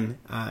time.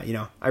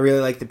 I really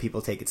like that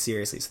people take it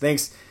seriously. So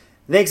thanks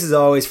as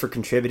always for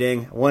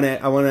contributing. I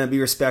want to be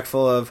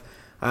respectful of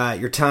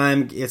your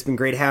time. It's been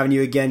great having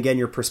you again, getting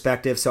your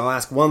perspective. So I'll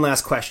ask one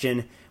last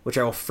question, which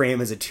I will frame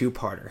as a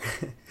two-parter.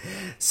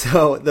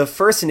 So the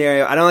first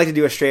scenario, I don't like to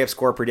do a straight-up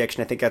score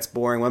prediction. I think that's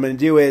boring. What I'm going to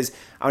do is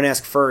I'm going to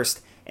ask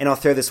first, and I'll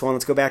throw this one.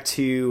 Let's go back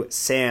to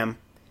Sam,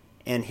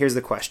 and here's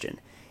the question.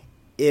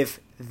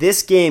 If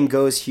this game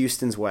goes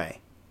Houston's way,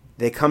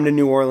 they come to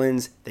New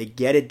Orleans, they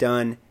get it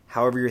done,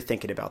 however you're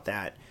thinking about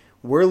that.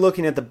 We're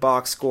looking at the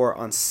box score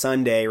on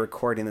Sunday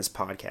recording this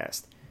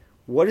podcast.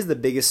 What is the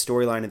biggest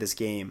storyline of this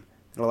game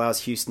that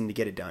allows Houston to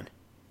get it done?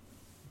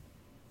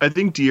 I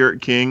think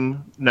De'Aaron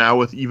King, now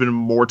with even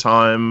more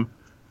time,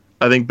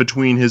 I think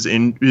between his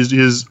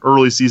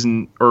early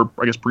season, or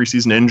I guess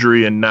preseason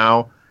injury, and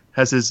now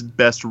has his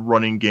best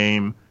running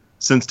game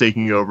since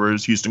taking over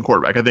as Houston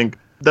quarterback. I think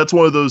that's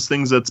one of those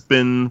things that's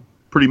been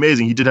pretty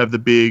amazing. He did have the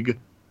big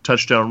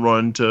touchdown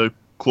run to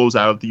close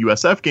out the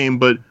USF game,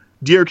 but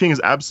De'Aaron King has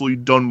absolutely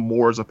done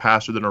more as a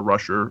passer than a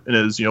rusher in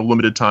his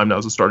limited time now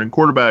as a starting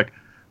quarterback.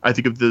 I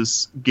think if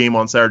this game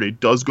on Saturday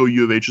does go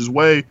U of H's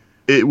way,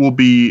 it will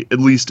be, at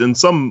least in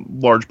some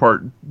large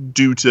part,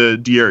 due to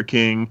De'Aaron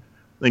King,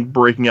 I think,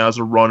 breaking out as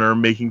a runner,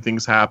 making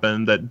things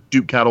happen, that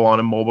Duke Catalan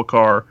and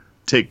Mulbacar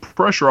take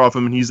pressure off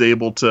him, and he's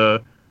able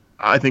to,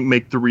 I think,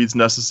 make the reads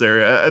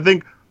necessary. I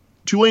think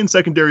Tulane's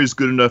secondary is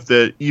good enough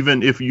that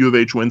even if U of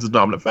H wins in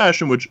dominant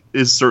fashion, which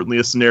is certainly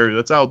a scenario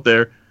that's out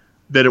there,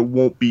 that it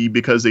won't be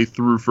because they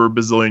threw for a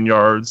bazillion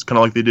yards, kind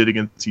of like they did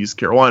against East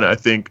Carolina. I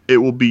think it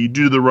will be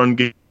due to the run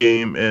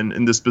game, and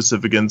in this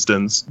specific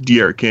instance,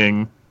 De'Aaron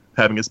King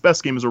having his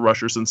best game as a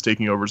rusher since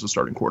taking over as a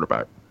starting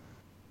quarterback.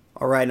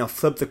 All right, and I'll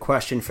flip the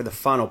question for the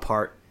final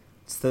part.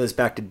 Let's throw this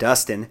back to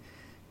Dustin.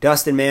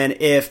 Dustin, man,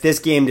 if this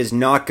game does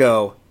not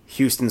go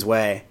Houston's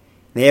way,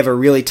 they have a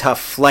really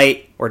tough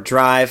flight or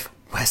drive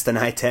west on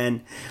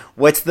I-10,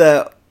 what's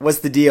the What's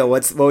the deal?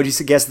 What would you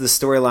suggest the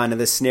storyline of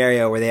this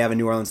scenario where they have a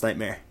New Orleans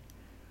nightmare?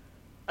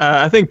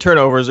 I think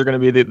turnovers are going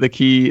to be the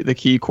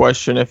key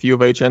question if U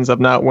of H ends up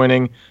not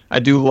winning. I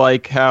do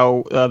like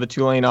how the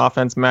Tulane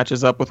offense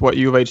matches up with what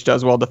U of H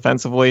does well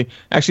defensively.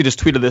 I actually just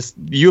tweeted this.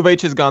 U of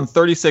H has gone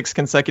 36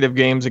 consecutive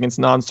games against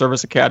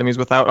non-service academies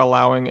without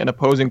allowing an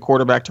opposing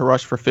quarterback to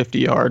rush for 50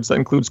 yards. That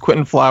includes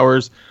Quentin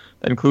Flowers.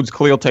 That includes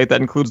Khalil Tate.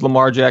 That includes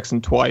Lamar Jackson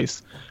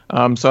twice.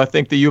 So I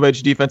think the U of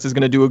H defense is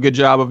going to do a good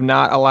job of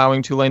not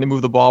allowing Tulane to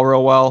move the ball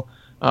real well.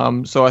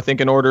 So I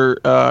think in order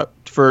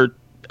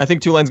I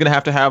think Tulane's going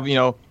to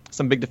have,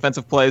 some big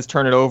defensive plays,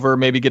 turn it over,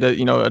 maybe get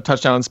a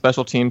touchdown on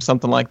special teams,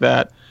 something like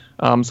that.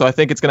 So I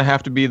think it's going to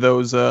have to be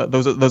those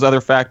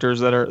other factors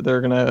they're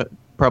going to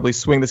probably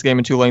swing this game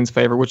in Tulane's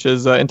favor, which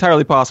is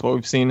entirely possible.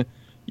 We've seen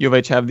U of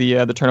H have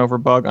the turnover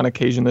bug on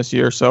occasion this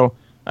year, so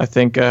I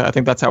think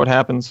that's how it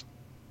happens.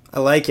 I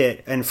like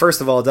it. And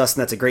first of all,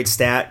 Dustin, that's a great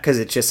stat because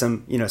it's just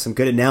some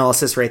good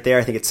analysis right there.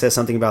 I think it says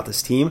something about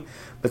this team.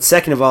 But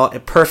second of all,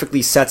 it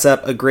perfectly sets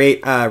up a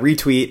great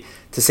retweet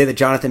to say that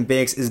Jonathan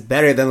Banks is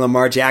better than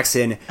Lamar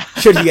Jackson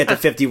should he get to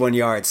 51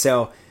 yards.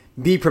 So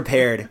be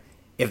prepared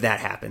if that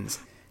happens.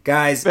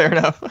 Guys, fair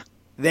enough.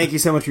 Thank you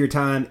so much for your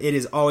time. It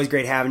is always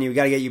great having you. We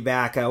got to get you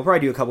back. We'll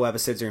probably do a couple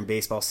episodes during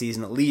baseball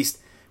season, at least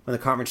when the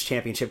conference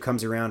championship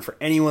comes around. For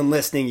anyone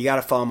listening, you got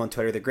to follow them on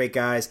Twitter. They're great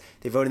guys.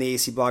 They vote in the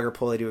AC Blogger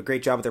poll. They do a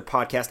great job with their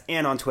podcast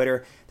and on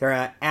Twitter. They're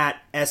at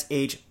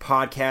SH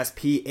Podcast,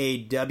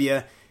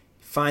 PAW.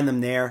 Find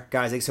them there.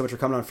 Guys, thanks so much for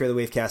coming on Fear the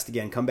Wavecast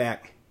again. Come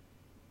back.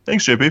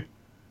 Thanks, JP.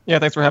 Yeah,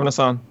 thanks for having us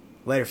on.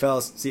 Later,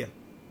 fellas. See ya.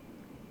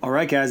 All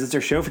right, guys, that's our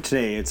show for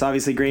today. It's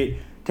obviously great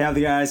to have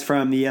the guys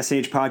from the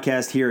SH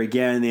Podcast here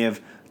again. They have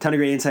a ton of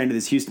great insight into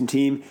this Houston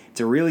team. It's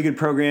a really good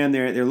program.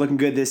 They're looking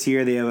good this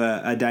year. They have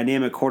a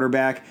dynamic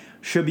quarterback.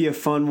 Should be a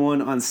fun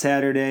one on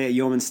Saturday at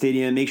Yeoman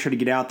Stadium. Make sure to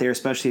get out there,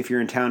 especially if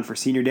you're in town for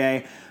Senior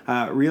Day.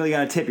 Really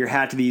got to tip your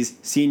hat to these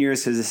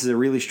seniors because this is a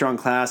really strong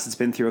class. It's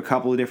been through a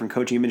couple of different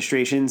coaching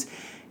administrations.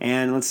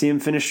 And let's see them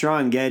finish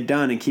strong, get it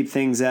done, and keep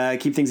things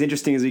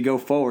interesting as we go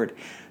forward.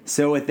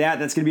 So with that,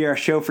 that's going to be our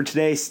show for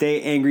today.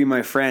 Stay angry,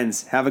 my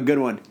friends. Have a good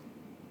one.